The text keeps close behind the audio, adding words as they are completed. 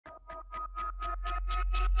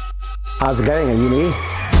How's it going at uni?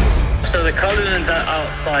 So the Cullinan's are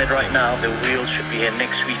outside right now. The wheels should be here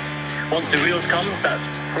next week. Once the wheels come, that's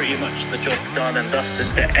pretty much the job done and dusted.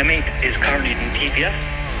 The M8 is currently in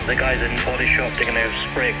PPF. The guys in the body shop, they're going to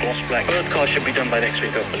spray it gloss black. Both cars should be done by next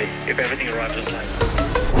week, hopefully, if everything arrives on time.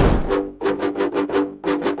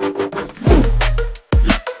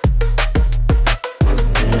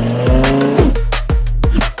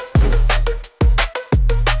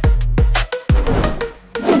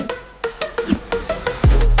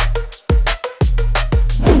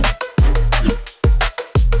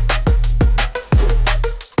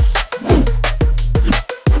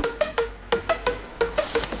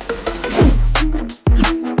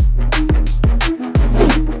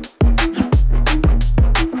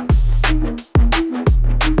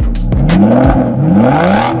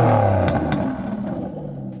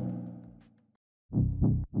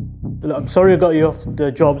 Look, I'm sorry I got you off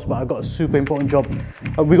the jobs, but I got a super important job.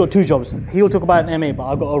 We got two jobs. He'll talk about an M8, but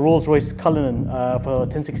I got a Rolls-Royce Cullinan for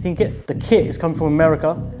 1016 kit. The kit is coming from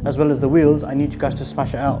America, as well as the wheels. I need you guys to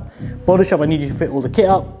smash it out. Body shop, I need you to fit all the kit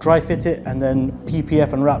up, dry fit it, and then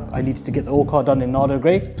PPF and wrap. I need you to get the all car done in Nardo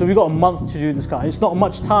Grey. So we got a month to do this car. It's not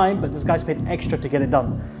much time, but this guy's paid extra to get it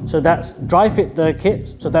done. So that's dry fit the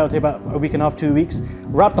kit, so that'll take about a week and a half, 2 weeks.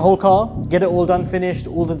 Wrap the whole car, get it all done, finished,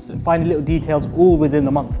 all the fine little details, all within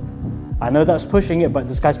a month. I know that's pushing it, but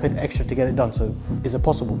this guy's paid extra to get it done, so is it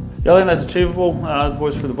possible? Yeah, I think that's achievable. The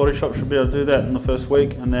boys through the body shop should be able to do that in the first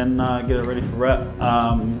week and then get it ready for wrap.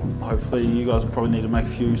 Hopefully you guys will probably need to make a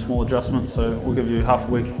few small adjustments, so we'll give you half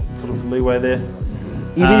a week sort of leeway there.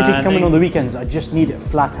 Even if you come in on the weekends, I just need it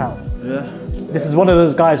flat out. Yeah. This is one of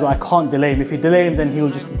those guys where I can't delay him. If you delay him, then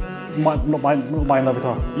he'll just might not buy another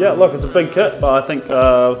car. Yeah, look, it's a big kit, but I think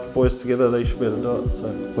with the boys together, they should be able to do it. So.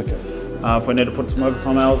 Wicked. If we need to put some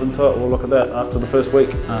overtime hours into it, we'll look at that after the first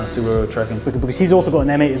week, see where we're tracking. Because he's also got an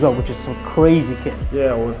M8 as well, which is some crazy kit.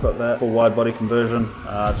 Yeah, well, we've got that full wide body conversion.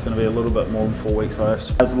 It's going to be a little bit more than 4 weeks, I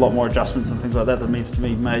guess. There's a lot more adjustments and things like that needs to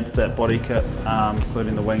be made to that body kit,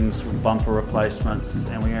 including the wings, bumper replacements,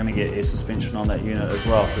 and we're going to get air suspension on that unit as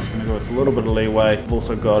well. So it's going to give us a little bit of leeway. We've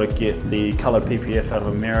also got to get the coloured PPF out of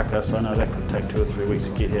America, so I know that could take 2 or 3 weeks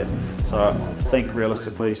to get here. So I think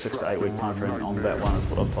realistically 6 to 8 week time frame on that one is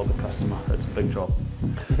what I've told the customer. It's a big job.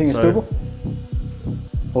 You think it's doable?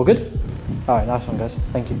 All good? All right, nice one, guys.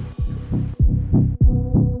 Thank you.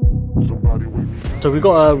 So we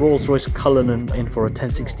got a Rolls-Royce Cullinan in for a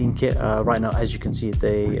 1016 kit. Right now, as you can see,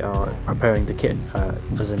 they are preparing the kit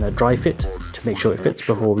as in a dry fit to make sure it fits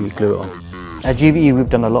before we glue it on. At GVE, we've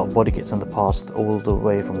done a lot of body kits in the past, all the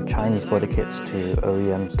way from Chinese body kits to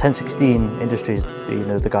OEMs. 1016 Industries, you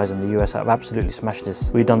know, the guys in the US have absolutely smashed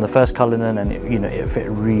this. We've done the first Cullinan and it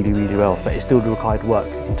fit really, really well, but it still required work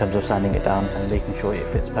in terms of sanding it down and making sure it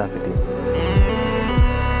fits perfectly.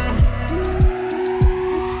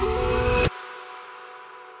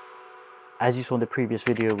 As you saw in the previous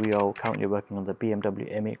video, we are currently working on the BMW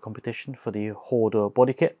M8 competition for the Hoarder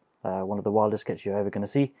body kit, one of the wildest kits you're ever going to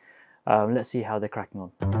see. Let's see how they're cracking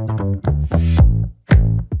on.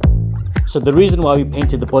 So the reason why we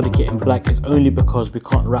painted the body kit in black is only because we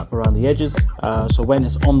can't wrap around the edges. So when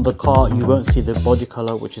it's on the car, you won't see the body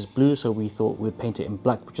color, which is blue. So we thought we'd paint it in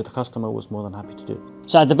black, which the customer was more than happy to do.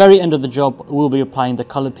 So at the very end of the job, we'll be applying the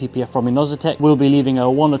colored PPF from Innositec. We'll be leaving a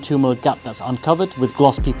 1 or 2 mil gap that's uncovered. With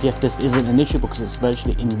gloss PPF, this isn't an issue because it's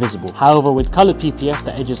virtually invisible. However, with colored PPF,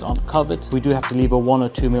 the edges aren't covered. We do have to leave a 1 or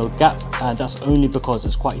 2 mil gap, and that's only because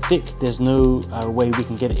it's quite thick. There's no way we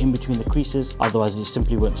can get it in between the creases, otherwise it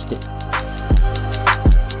simply won't stick.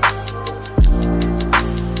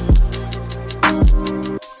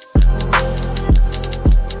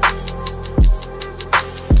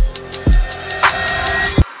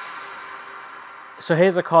 So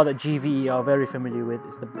here's a car that GVE are very familiar with.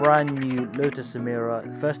 It's the brand new Lotus Emira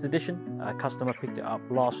first edition. A customer picked it up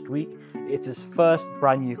last week. It's his first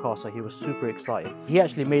brand new car, so he was super excited. He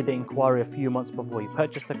actually made the inquiry a few months before he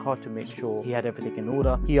purchased the car to make sure he had everything in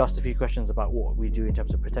order. He asked a few questions about what we do in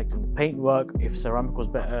terms of protecting the paintwork, if ceramic was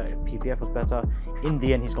better, if PPF was better. In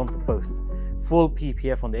the end, he's gone for both. Full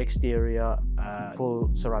PPF on the exterior,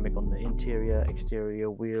 full ceramic on the interior, exterior,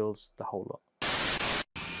 wheels, the whole lot.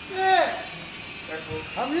 Yeah.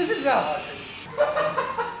 I'm using that.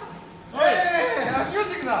 Hey, I'm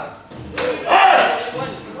using that.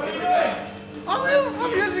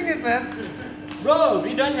 I'm using it, man. Bro,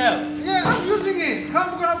 we don't have. Yeah, I'm using it.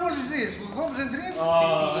 How gonna polish this? Homes and dreams?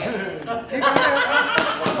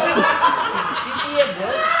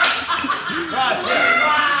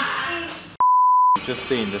 You've just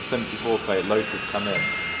seen the 74 plate Lotus come in.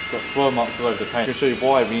 It's got swirl marks all over the paint. I can show you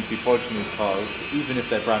why we need to be polishing these cars, even if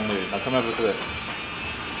they're brand new. Now come over to this.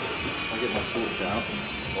 get my torch out,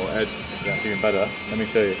 or Ed, that's even better. Let me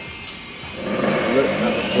show you. Look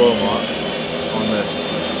at the swirl mark on this.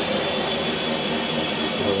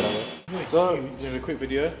 So, we're doing a quick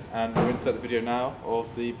video, and we're going to set the video now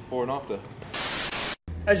of the before and after.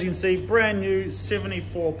 As you can see, brand new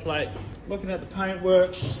 74 plate. Looking at the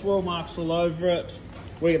paintwork, swirl marks all over it.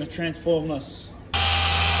 We're going to transform this.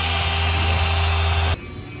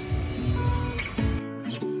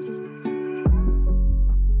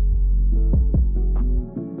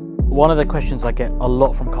 One of the questions I get a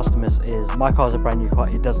lot from customers is, my car is a brand new car,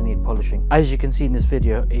 it doesn't need polishing. As you can see in this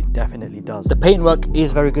video, it definitely does. The paintwork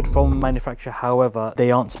is very good from manufacturer, however, they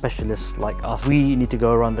aren't specialists like us. We need to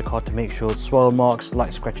go around the car to make sure swirl marks,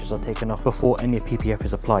 light scratches are taken off before any PPF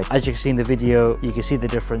is applied. As you can see in the video, you can see the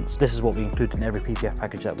difference. This is what we include in every PPF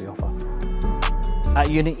package that we offer. At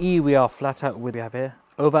Unit E, we are flat out with what we have here.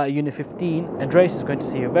 Over at Unit 15, Andreas is going to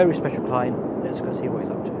see a very special client. Let's go see what he's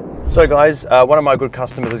up to. So guys, one of my good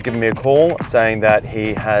customers has given me a call saying that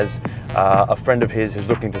he has a friend of his who's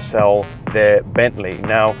looking to sell their Bentley.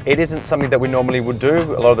 Now, it isn't something that we normally would do.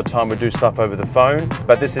 A lot of the time we do stuff over the phone,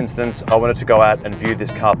 but this instance I wanted to go out and view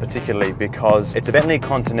this car particularly because it's a Bentley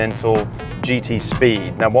Continental GT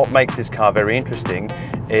Speed. Now, what makes this car very interesting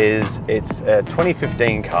is it's a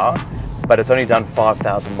 2015 car, but it's only done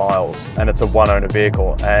 5,000 miles and it's a one-owner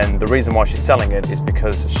vehicle. And the reason why she's selling it is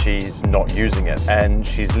because she's not using it. And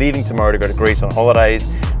she's leaving tomorrow to go to Greece on holidays.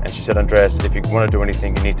 And she said, Andreas, if you want to do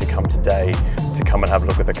anything, you need to come today to come and have a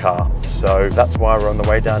look at the car. So that's why we're on the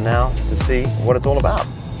way down now to see what it's all about.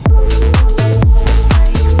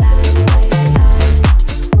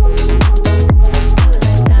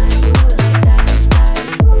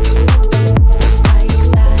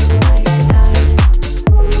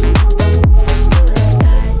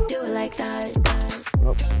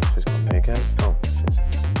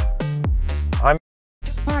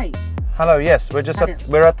 Hello, yes, we're just at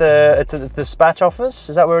the dispatch office.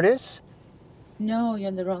 Is that where it is? No, you're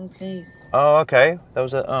in the wrong place. Oh, okay. That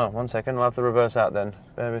was one second. I'll have to reverse out then.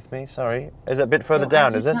 Bear with me. Sorry. Is it a bit further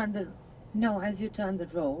down? Is it? No, as you turn the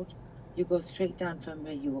road, you go straight down from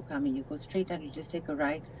where you were coming. You go straight down. You just take a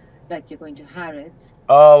right, like you're going to Harrods.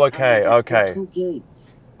 Oh, okay, okay. 2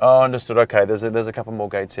 gates. Oh, understood. Okay, there's a couple more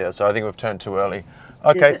gates here, so I think we've turned too early.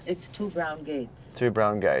 Okay. It's 2 brown gates. 2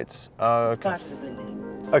 brown gates. Oh, okay. It's part of the building.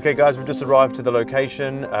 Okay, guys, we've just arrived to the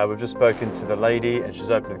location. We've just spoken to the lady, and she's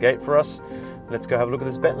opened the gate for us. Let's go have a look at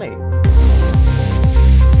this Bentley.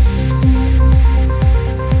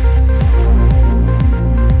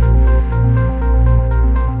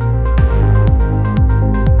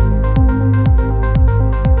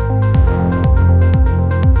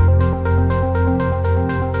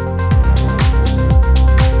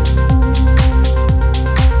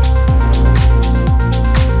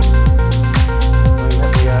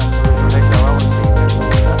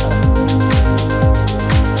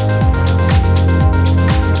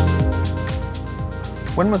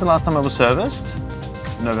 When was the last time it was serviced?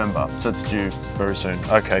 November, so it's due very soon.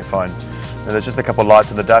 Okay, fine. And there's just a couple of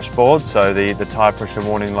lights on the dashboard, so the tyre pressure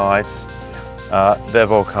warning light,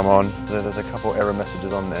 they've all come on. There's a couple error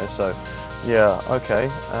messages on there, so yeah, okay.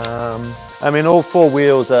 I mean, all 4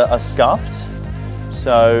 wheels are scuffed,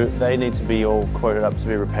 so they need to be all quoted up to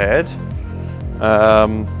be repaired.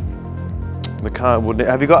 The car would.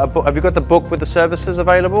 Have you got the book with the services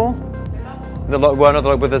available? The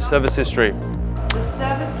log with the service history. The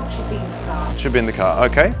service book should be in the car. Should be in the car,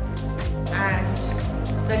 okay. And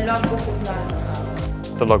the logbook is not in the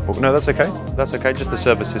car. The logbook, no, that's okay. That's okay, just the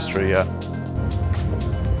service history, yeah.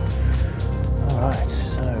 All right,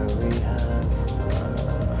 so we have...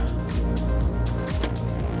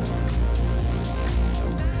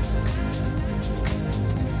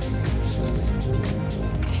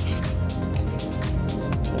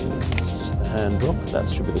 Okay, it's just the handbook. That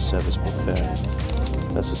should be the service book there.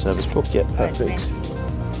 That's the service book, yeah, perfect.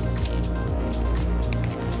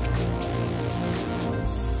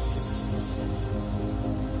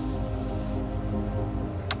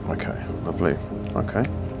 Okay, lovely. Okay.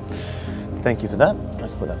 Thank you for that. I can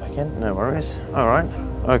put that back in, no worries. All right.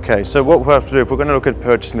 Okay, so what we'll have to do, if we're going to look at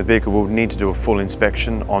purchasing the vehicle, we'll need to do a full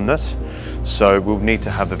inspection on it. So we'll need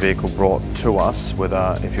to have the vehicle brought to us,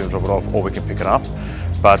 whether if you drop it off or we can pick it up.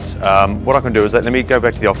 But what I can do is let me go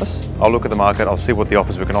back to the office. I'll look at the market. I'll see what the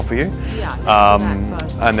offers we can offer you. Yeah.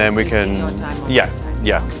 And then we can. Yeah.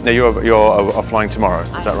 Now you're flying tomorrow.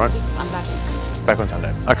 Is that right? I'm back. Back on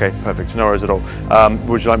Sunday. Okay, perfect. No worries at all.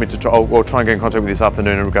 Would you like me to try? I'll try and get in contact with you this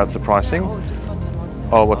afternoon in regards to pricing. Oh, just on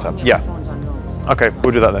your Oh, what's up? Yeah. phone's on low, so- Okay,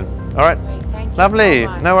 we'll do that then. All right. Great, thank Lovely,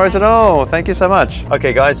 no worries at all. Thank you so much.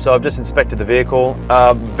 Okay guys, so I've just inspected the vehicle.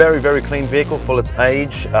 Very clean vehicle for its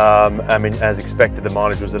age. I mean, as expected, the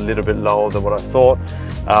mileage was a little bit lower than what I thought.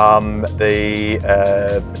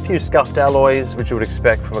 A few scuffed alloys, which you would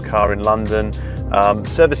expect from a car in London.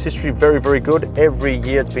 Service history, very good. Every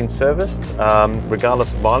year it's been serviced,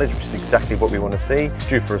 regardless of mileage, which is exactly what we want to see. It's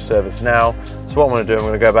due for a service now. So what I'm going to do, I'm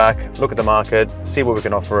going to go back, look at the market, see what we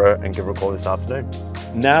can offer her, and give her a call this afternoon.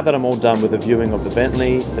 Now that I'm all done with the viewing of the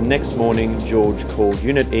Bentley, the next morning George called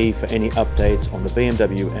Unit E for any updates on the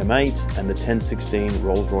BMW M8 and the 1016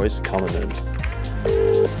 Rolls-Royce Cullinan.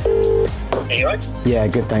 Are you right? Yeah,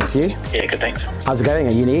 good, thanks. You? Yeah, good, thanks. How's it going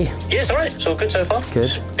at uni? Yeah, it's alright. It's all good so far.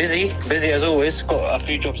 Good. Busy as always. Got a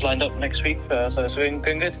few jobs lined up next week, so it's going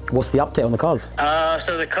good. What's the update on the cars?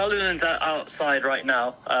 So the Cullinan's outside right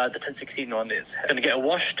now. The 1016 one is going to get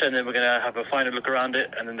washed, and then we're going to have a final look around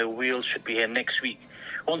it, and then the wheels should be here next week.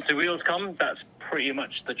 Once the wheels come, that's pretty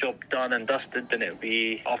much the job done and dusted. Then it'll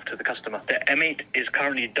be off to the customer. The M8 is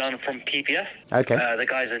currently done from PPF. Okay. The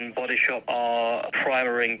guys in body shop are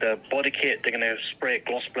primering the body kit. They're going to spray it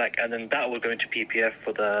gloss black, and then that will go into PPF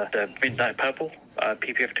for the midnight purple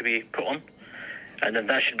PPF to be put on. And then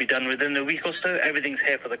that should be done within a week or so. Everything's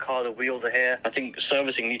here for the car. The wheels are here. I think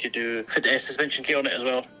servicing need to fit the air suspension kit on it as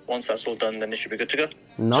well. Once that's all done, then it should be good to go.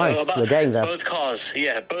 Nice, So we're getting there. Both cars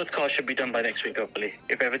should be done by next week, hopefully,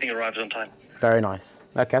 if everything arrives on time. Very nice.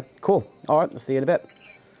 Okay, cool. All right, I'll see you in a bit.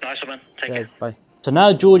 Nice one, man. Take Cheers, care. bye. So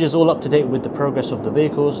now George is all up to date with the progress of the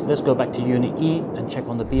vehicles. Let's go back to Unit E and check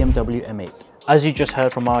on the BMW M8. As you just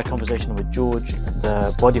heard from my conversation with George,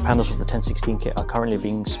 the body panels of the 1016 kit are currently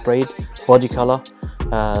being sprayed body color,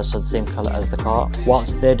 so the same color as the car.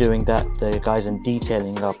 Whilst they're doing that, the guys in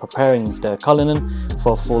detailing are preparing the Cullinan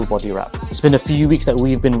for a full body wrap. It's been a few weeks that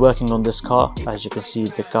we've been working on this car. As you can see,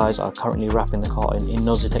 the guys are currently wrapping the car in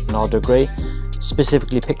Innositec Nardo Grey,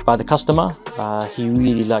 specifically picked by the customer. He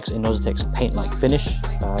really likes Innositec's paint-like finish,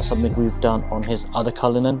 something we've done on his other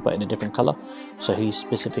Cullinan but in a different color. So he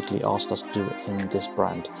specifically asked us to do it in this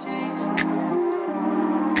brand.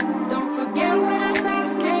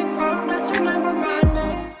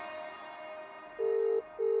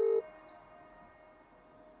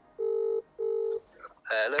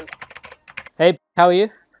 Hello. Hey, how are you?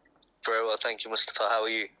 Very well, thank you, Mustafa. How are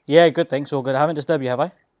you? Yeah, good, thanks, all good. I haven't disturbed you, have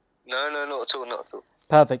I? No, not at all, not at all.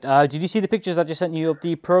 Perfect. Did you see the pictures I just sent you of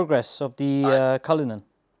the progress of the Cullinan?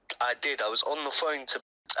 I did. I was on the phone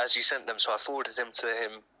as you sent them, so I forwarded them to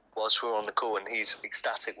him whilst we were on the call, and he's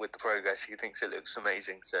ecstatic with the progress. He thinks it looks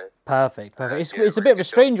amazing. So Perfect. It's a bit of a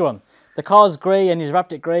strange one. The car's grey and he's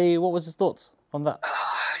wrapped it grey. What was his thoughts on that?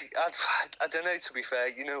 I don't know, to be fair.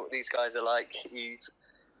 You know what these guys are like. He's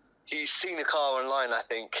seen a car online, I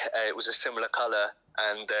think. It was a similar colour,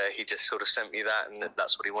 and he just sort of sent me that, and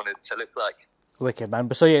that's what he wanted it to look like. Wicked, man.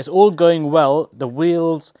 But so yeah, it's all going well. The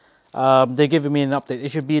wheels, they're giving me an update. It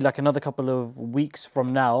should be like another couple of weeks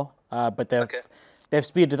from now, but they've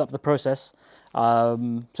speeded up the process.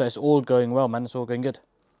 So it's all going well, man. It's all going good.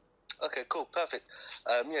 Okay, cool, perfect.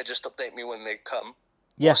 Yeah, just update me when they come.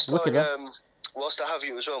 Yes, yeah, wicked, whilst I have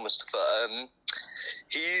you as well, Mustafa,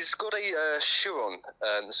 he's got a Chiron,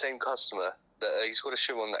 the same customer. He's got a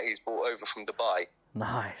Chiron that he's brought over from Dubai.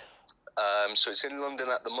 Nice. So it's in London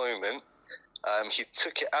at the moment. He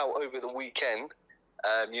took it out over the weekend.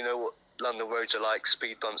 You know what London roads are like,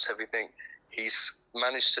 speed bumps, everything. He's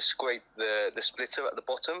managed to scrape the splitter at the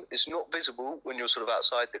bottom. It's not visible when you're sort of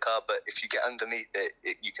outside the car, but if you get underneath it,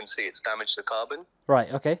 you can see it's damaged the carbon.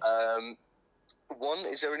 Right, okay. One,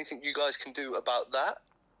 is there anything you guys can do about that?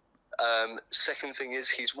 Second thing is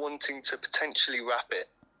he's wanting to potentially wrap it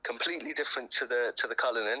completely different to the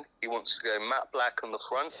Cullinan. He wants to go matte black on the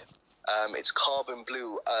front. It's carbon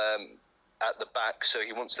blue at the back, so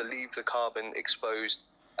he wants to leave the carbon exposed.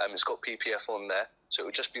 It's got PPF on there, so it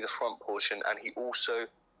would just be the front portion, and he also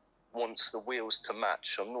wants the wheels to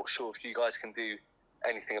match. So I'm not sure if you guys can do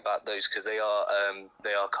anything about those, because they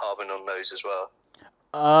are carbon on those as well.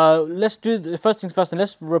 Let's do the first things first, and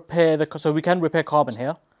let's repair so we can repair carbon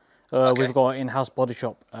here. Okay. We've got an in-house body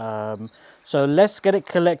shop. So let's get it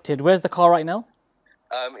collected. Where's the car right now?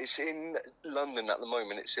 It's in London at the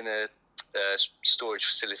moment. It's in a storage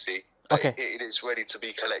facility. Okay. It is ready to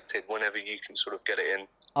be collected whenever you can sort of get it in.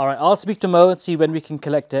 All right, I'll speak to Mo and see when we can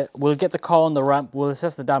collect it. We'll get the car on the ramp, we'll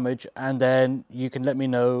assess the damage, and then you can let me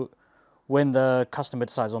know when the customer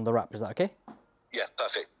decides on the wrap. Is that okay? Yeah,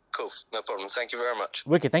 perfect. Cool. No problem. Thank you very much.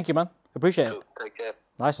 Wicked. Thank you, man. Appreciate Cool. it. Take care.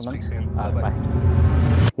 Nice one, man. Speak soon.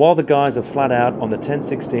 Bye. While the guys are flat out on the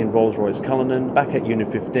 1016 Rolls-Royce Cullinan, back at Unit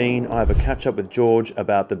 15, I have a catch-up with George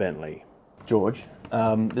about the Bentley. George,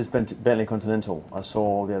 This Bentley Continental I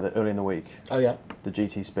saw early in the week. Oh yeah. The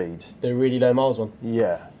GT Speed. The really low miles one.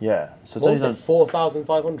 Yeah, yeah. So what was it?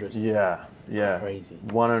 4,500. Yeah, yeah. Crazy.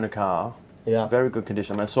 One owner car. Yeah. Very good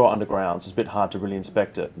condition. I mean, I saw it underground, so it's a bit hard to really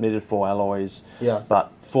inspect it. Needed 4 alloys. Yeah.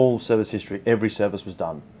 But full service history. Every service was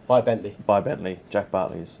done. By Bentley. By Bentley, Jack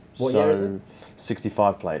Bartley's. What year is it?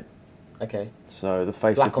 65 plate. Okay. So the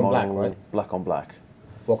facelift Black on model, black, right? Black on black.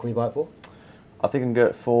 What can we buy it for? I think I can get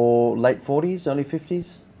it for late 40s, early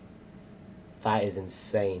 50s. That is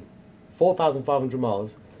insane. 4,500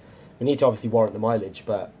 miles. We need to obviously warrant the mileage,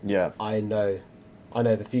 but yeah, I know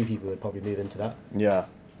of a few people who would probably move into that. Yeah.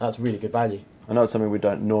 That's really good value. I know it's something we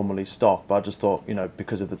don't normally stock, but I just thought, you know,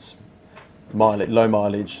 because of its mileage, low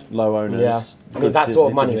mileage, low owners. Yeah. I mean, that sort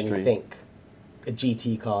of money industry. when you think a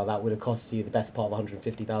GT car that would have cost you the best part of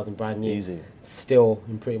 150,000 brand new. Easy. Still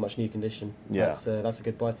in pretty much new condition. Yeah. That's a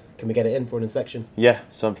good buy. Can we get it in for an inspection? Yeah,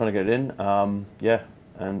 so I'm trying to get it in. Yeah,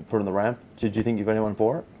 and put it on the ramp. Do you think you've anyone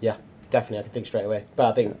for it? Yeah, definitely. I can think straight away. But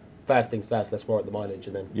I think first things first, let's warrant the mileage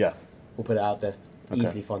and then we'll put it out there. Okay.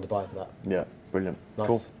 Easily find a buyer for that. Yeah, brilliant. Nice.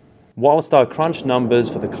 Cool. Whilst I crunch numbers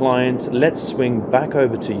for the client, let's swing back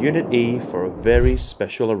over to Unit E for a very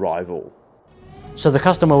special arrival. So the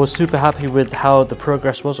customer was super happy with how the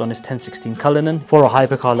progress was on his 1016 Cullinan. For a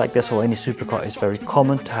hypercar like this or any supercar, it's very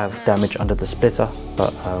common to have damage under the splitter,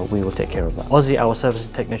 but we will take care of that. Ozzy, our service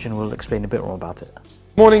technician, will explain a bit more about it.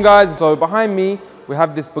 Morning guys, so behind me we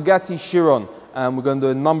have this Bugatti Chiron and we're going to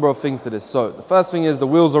do a number of things to this. So the first thing is the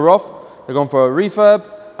wheels are off, they're going for a refurb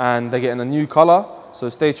and they're getting a new colour, so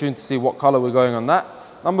stay tuned to see what colour we're going on that.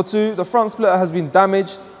 Number 2, the front splitter has been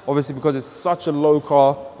damaged, obviously because it's such a low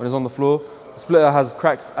car when it's on the floor. The splitter has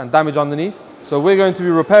cracks and damage underneath, so we're going to be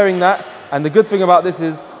repairing that. And the good thing about this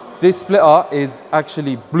is this splitter is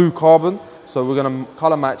actually blue carbon, so we're going to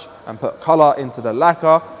colour match and put colour into the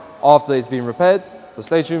lacquer after it's been repaired, so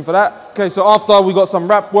stay tuned for that. Okay, so after we got some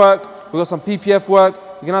wrap work, we got some PPF work,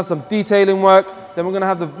 we're going to have some detailing work, then we're going to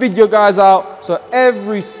have the video guys out, so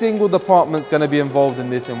every single department's going to be involved in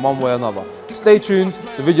this in one way or another. Stay tuned,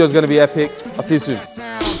 the video is going to be epic. I'll see you soon.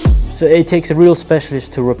 So it takes a real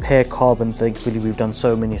specialist to repair carbon. Thankfully, we've done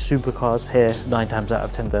so many supercars here. 9 times out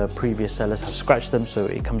of 10, the previous sellers have scratched them, so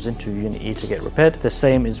it comes into Unit E to get repaired. The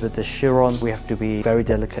same is with the Chiron. We have to be very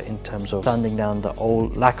delicate in terms of sanding down the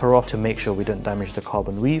old lacquer off to make sure we don't damage the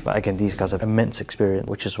carbon weave. But again, these guys have immense experience,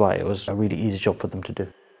 which is why it was a really easy job for them to do.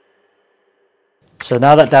 So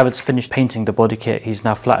now that David's finished painting the body kit, he's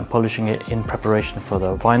now flat and polishing it in preparation for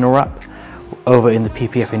the vinyl wrap. Over in the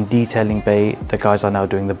PPF and detailing bay, the guys are now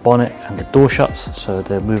doing the bonnet and the door shuts, so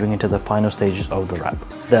they're moving into the final stages of the wrap.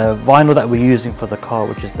 The vinyl that we're using for the car,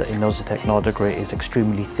 which is the Inositec Nada Grey, is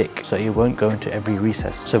extremely thick, so it won't go into every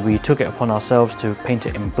recess. So we took it upon ourselves to paint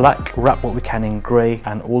it in black, wrap what we can in grey,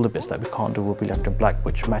 and all the bits that we can't do will be left in black,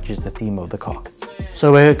 which matches the theme of the car.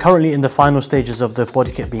 So we're currently in the final stages of the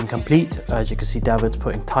body kit being complete. As you can see, David's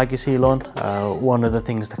putting Tiger Seal on. One of the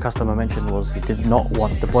things the customer mentioned was he did not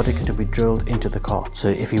want the body kit to be drilled into the car. So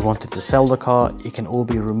if he wanted to sell the car, it can all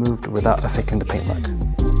be removed without affecting the paintwork.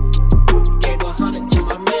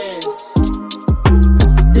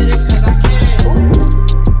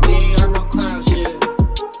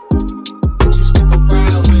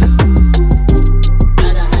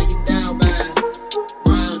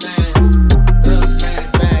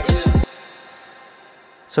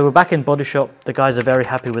 So we're back in body shop. The guys are very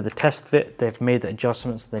happy with the test fit. They've made the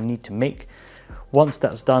adjustments they need to make. Once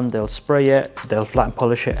that's done, they'll spray it, they'll flat and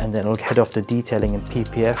polish it, and then it'll head off to detailing in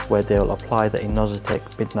PPF, where they'll apply the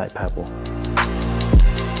Inositec Midnight Purple.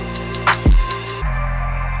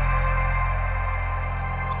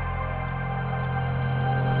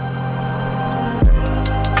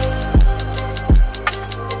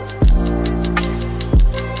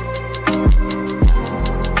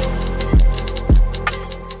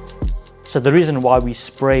 So the reason why we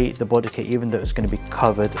spray the body kit, even though it's going to be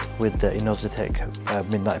covered with the Inositec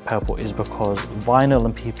Midnight Purple, is because vinyl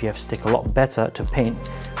and PPF stick a lot better to paint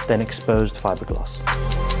than exposed fiberglass.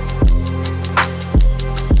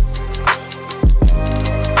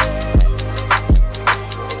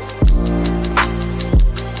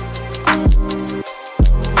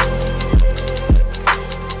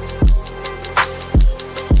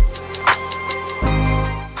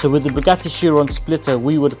 So with the Bugatti Chiron splitter,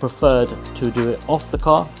 we would have preferred to do it off the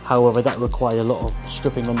car. However, that required a lot of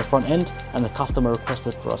stripping on the front end, and the customer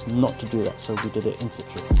requested for us not to do that, so we did it in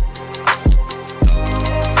situ.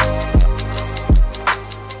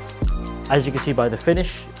 As you can see by the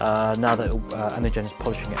finish, now that Anagen is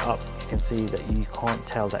polishing it up, you can see that you can't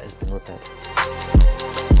tell that it's been repaired.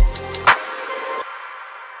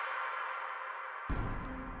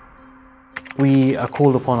 We are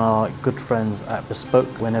called upon our good friends at Bespoke.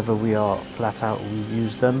 Whenever we are flat out, we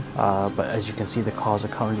use them. But as you can see, the cars are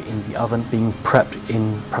currently in the oven, being prepped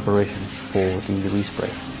in preparation for the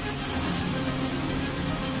respray.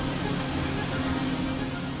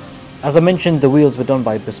 As I mentioned, the wheels were done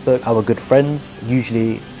by Bespoke, our good friends.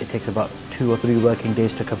 Usually it takes about 2 or 3 working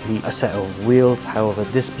days to complete a set of wheels. However,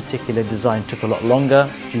 this particular design took a lot longer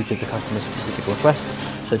due to the customer's specific request.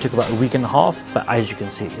 So it took about a week and a half, but as you can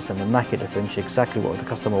see, it's an immaculate finish, exactly what the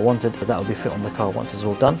customer wanted. But that will be fit on the car once it's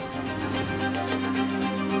all done.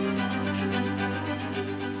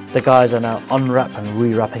 The guys are now unwrapping and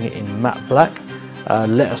rewrapping it in matte black.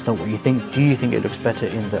 Let us know what you think. Do you think it looks better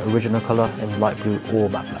in the original color, in light blue or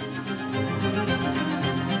matte black?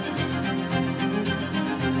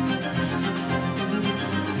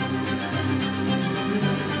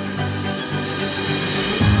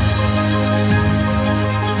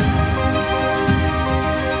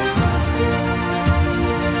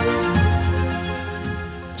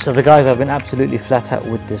 So the guys have been absolutely flat out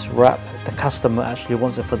with this wrap. The customer actually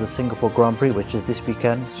wants it for the Singapore Grand Prix, which is this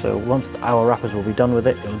weekend. So once our wrappers will be done with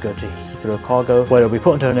it, it'll go to Heathrow Cargo, where it'll be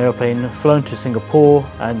put into an airplane, flown to Singapore,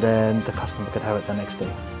 and then the customer could have it the next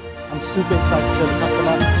day. I'm super excited to show the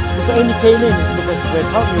customer. This only came in is because we're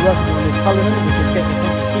currently working on this Cullinan, which is getting a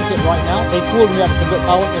 1016 kit right now. They called me up and said, look,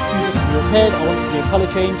 I want the fuses to be repaired, I want it to be a colour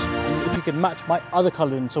change, and if you could match my other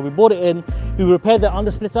Cullinan. So we brought it in, we repaired the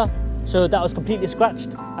undersplitter. So that was completely scratched.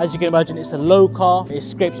 As you can imagine, it's a low car. It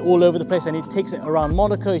scrapes all over the place, and he takes it around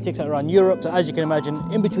Monaco, he takes it around Europe. So as you can imagine,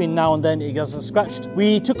 in between now and then, it gets scratched.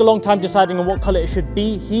 We took a long time deciding on what color it should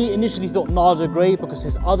be. He initially thought Nardo Grey because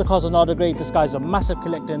his other cars are Nardo Grey. This guy's a massive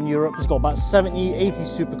collector in Europe. He's got about 70, 80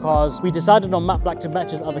 supercars. We decided on matte black to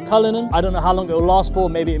match his other Cullinan. I don't know how long it will last for.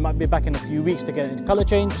 Maybe it might be back in a few weeks to get it color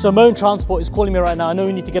change. So Moan Transport is calling me right now. I know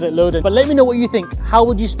we need to get it loaded, but let me know what you think. How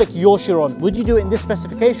would you spec your Chiron? Would you do it in this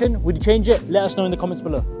specification? Would you change it? Let us know in the comments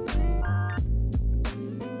below.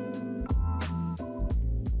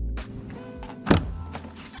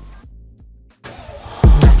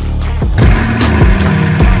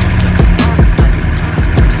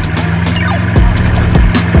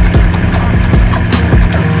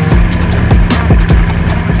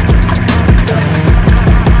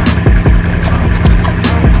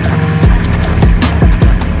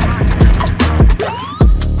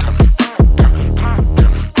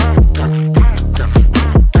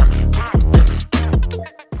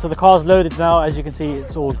 So the car's loaded now. As you can see,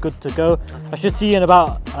 it's all good to go. I should see you in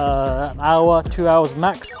about an hour, 2 hours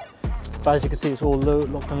max. But as you can see, it's all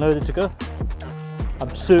locked and loaded to go.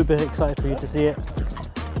 I'm super excited for you to see it.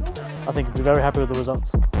 I think you'll be very happy with the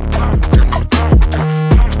results.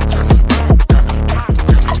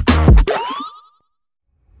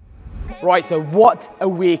 Right, so what a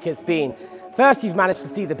week it's been. First, you've managed to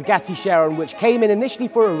see the Bugatti Chiron, which came in initially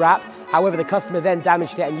for a wrap. However, the customer then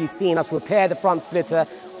damaged it, and you've seen us repair the front splitter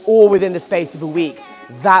all within the space of a week.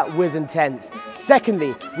 That was intense.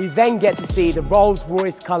 Secondly, we then get to see the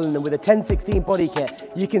Rolls-Royce Cullinan with a 1016 body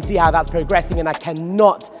kit. You can see how that's progressing, and I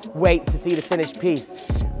cannot wait to see the finished piece.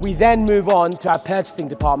 We then move on to our purchasing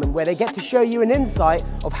department, where they get to show you an insight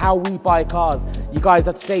of how we buy cars. You guys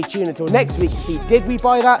have to stay tuned until next week to see, did we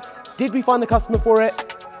buy that? Did we find the customer for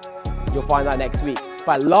it? You'll find that next week.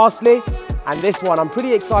 But lastly, and this one I'm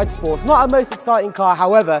pretty excited for. It's not our most exciting car,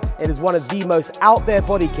 however, it is one of the most out there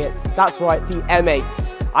body kits. That's right, the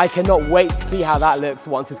M8. I cannot wait to see how that looks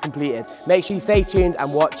once it's completed. Make sure you stay tuned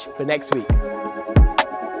and watch for next week.